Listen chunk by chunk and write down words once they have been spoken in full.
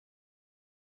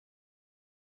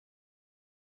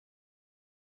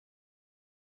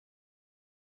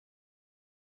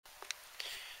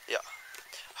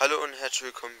Hallo und herzlich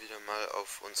willkommen wieder mal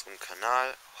auf unserem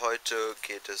Kanal. Heute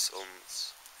geht es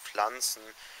ums Pflanzen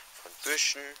von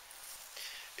Büschen.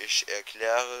 Ich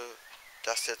erkläre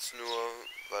das jetzt nur,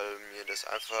 weil mir das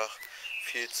einfach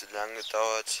viel zu lange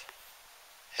gedauert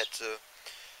hätte,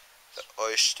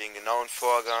 euch den genauen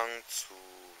Vorgang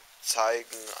zu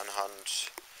zeigen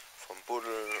anhand vom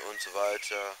Buddeln und so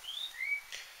weiter.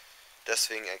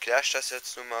 Deswegen erkläre ich das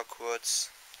jetzt nur mal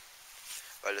kurz,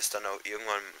 weil es dann auch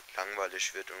irgendwann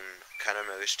langweilig wird und keiner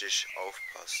mehr richtig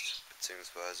aufpasst,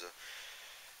 beziehungsweise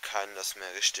keinen das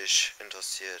mehr richtig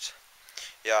interessiert.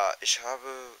 Ja, ich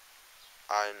habe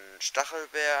einen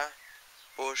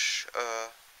Stachelbeerbusch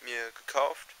mir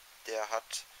gekauft. Der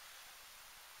hat,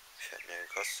 wie viel hat der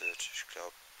gekostet? Ich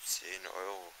glaube 10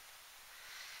 Euro.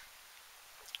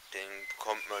 Den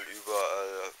bekommt man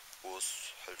überall, wo es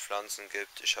halt Pflanzen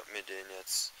gibt. Ich habe mir den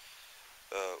jetzt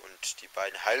und die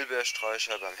beiden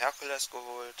Heidelbeersträucher beim Herkules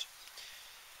geholt.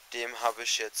 Dem habe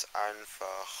ich jetzt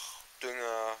einfach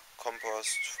Dünger,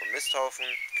 Kompost vom Misthaufen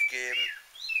gegeben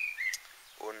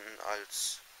und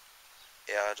als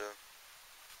Erde.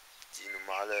 Die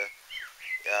normale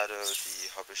Erde,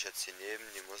 die habe ich jetzt hier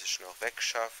neben, die muss ich noch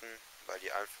wegschaffen, weil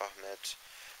die einfach nicht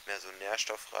mehr so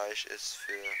nährstoffreich ist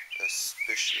für das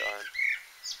Büschlein.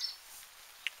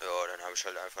 Ja, dann habe ich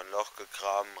halt einfach ein Loch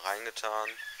gegraben,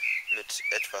 reingetan, mit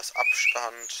etwas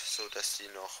Abstand, so dass die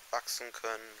noch wachsen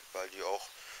können, weil die auch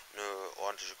eine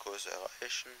ordentliche Größe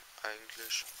erreichen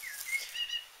eigentlich.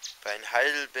 Bei den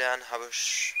Heidelbeeren habe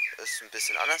ich es ein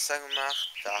bisschen anders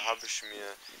gemacht. Da habe ich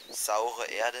mir saure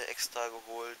Erde extra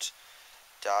geholt,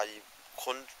 da die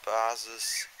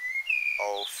Grundbasis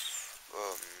auf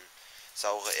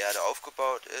saure Erde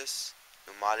aufgebaut ist.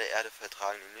 Normale Erde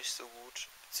vertragen die nicht so gut,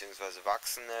 beziehungsweise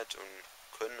wachsen nicht und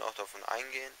können auch davon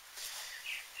eingehen.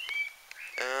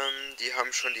 Die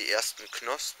haben schon die ersten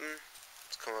Knospen,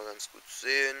 das kann man ganz gut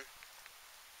sehen.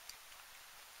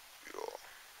 Ja.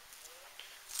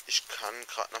 Ich kann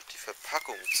gerade noch die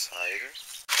Verpackung zeigen.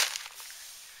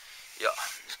 Ja,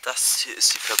 das hier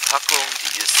ist die Verpackung,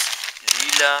 die ist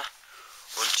lila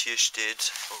und hier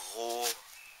steht wie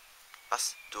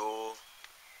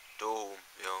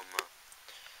auch immer.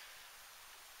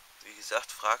 Wie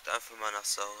gesagt, fragt einfach mal nach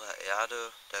saurer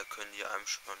Erde, da können die einem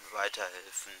schon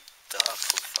weiterhelfen, da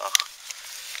vom Fach.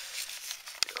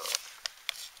 Ja.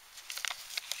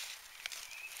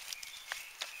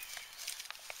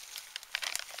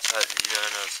 Das ist halt ein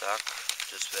lilaner Sack,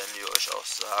 das werden die euch auch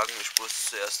sagen. Ich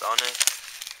wusste zuerst auch nicht,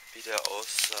 wie der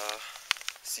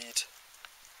aussieht.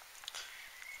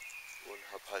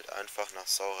 Und habe halt einfach nach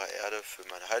saurer Erde für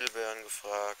meine Heidelbeeren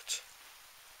gefragt.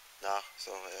 Ja,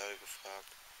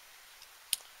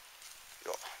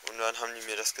 und dann haben die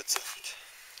mir das gezeigt.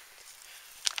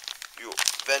 Jo,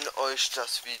 wenn euch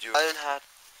das Video gefallen hat,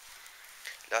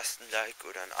 lasst ein Like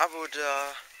oder ein Abo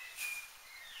da.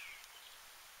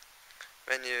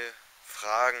 Wenn ihr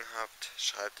Fragen habt,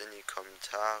 schreibt in die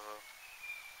Kommentare.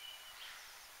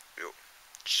 Jo,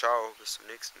 ciao, bis zum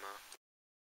nächsten Mal.